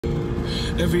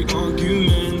Every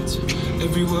argument,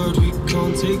 every word we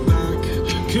can't take back.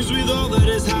 Cause with all that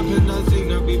has happened, I think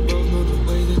that we both know the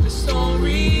way that the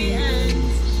story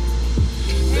ends.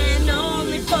 And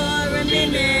only for a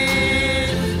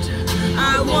minute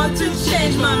I want to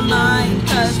change my mind,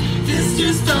 cause this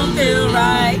just don't feel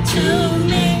right to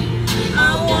me.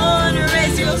 I wanna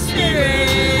raise your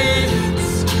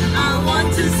spirits, I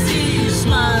want to see you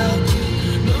smile.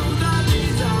 No, that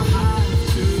means I'll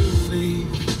have to leave.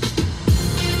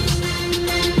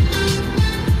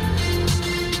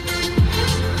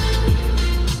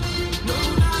 No,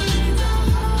 that means I'll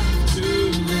have to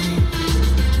leave.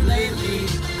 Lately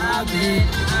I've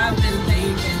been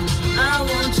thinking I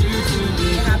want you to be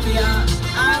happier,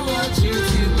 I want you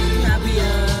to be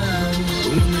happier.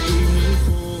 When the evening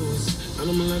falls and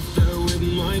I'm left there with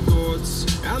my thoughts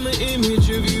and the image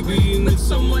of you being with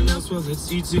someone else, well,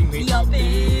 it's eating me Up up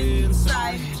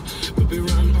inside. But we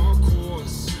ran our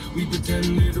course, we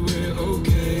pretended we're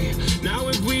okay. Now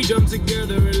if we jump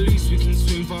together, at least we can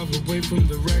swim far away from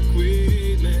the wreck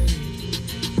we made.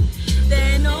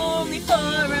 Then only for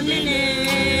a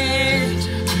minute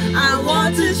I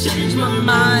want to change my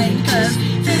mind, cause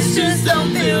this just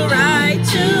don't feel right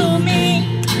to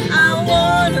me. I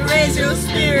wanna raise your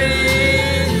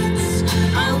spirits,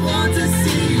 I want to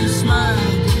see you smile.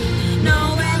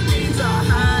 No, that means I'll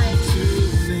have To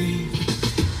leave.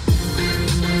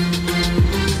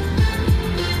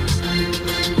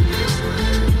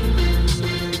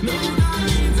 No, that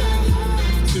means I'll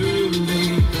have to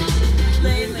leave.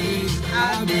 Lately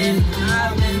I've been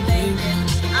thinking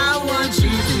I want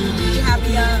you to be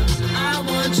happier, I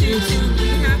want you to be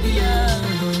happier.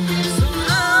 So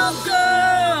I'll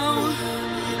go,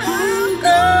 I will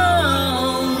go,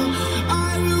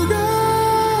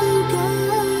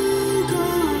 go.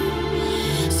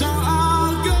 So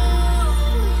I'll go,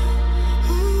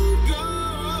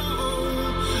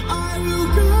 I will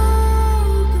go.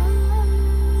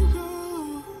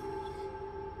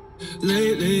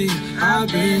 Lately,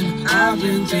 I've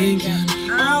been thinking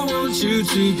I want you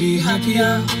to be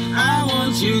happier, I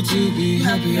want you to be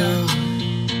happier.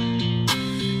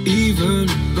 Even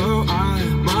though I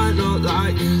might not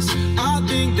like this, I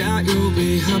think that you'll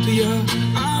be happier.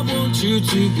 I want you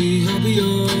to be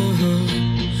happier.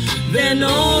 then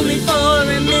only for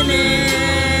a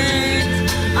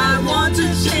minute I want to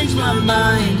change my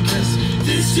mind, cause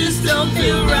this just don't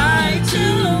feel right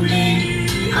to me.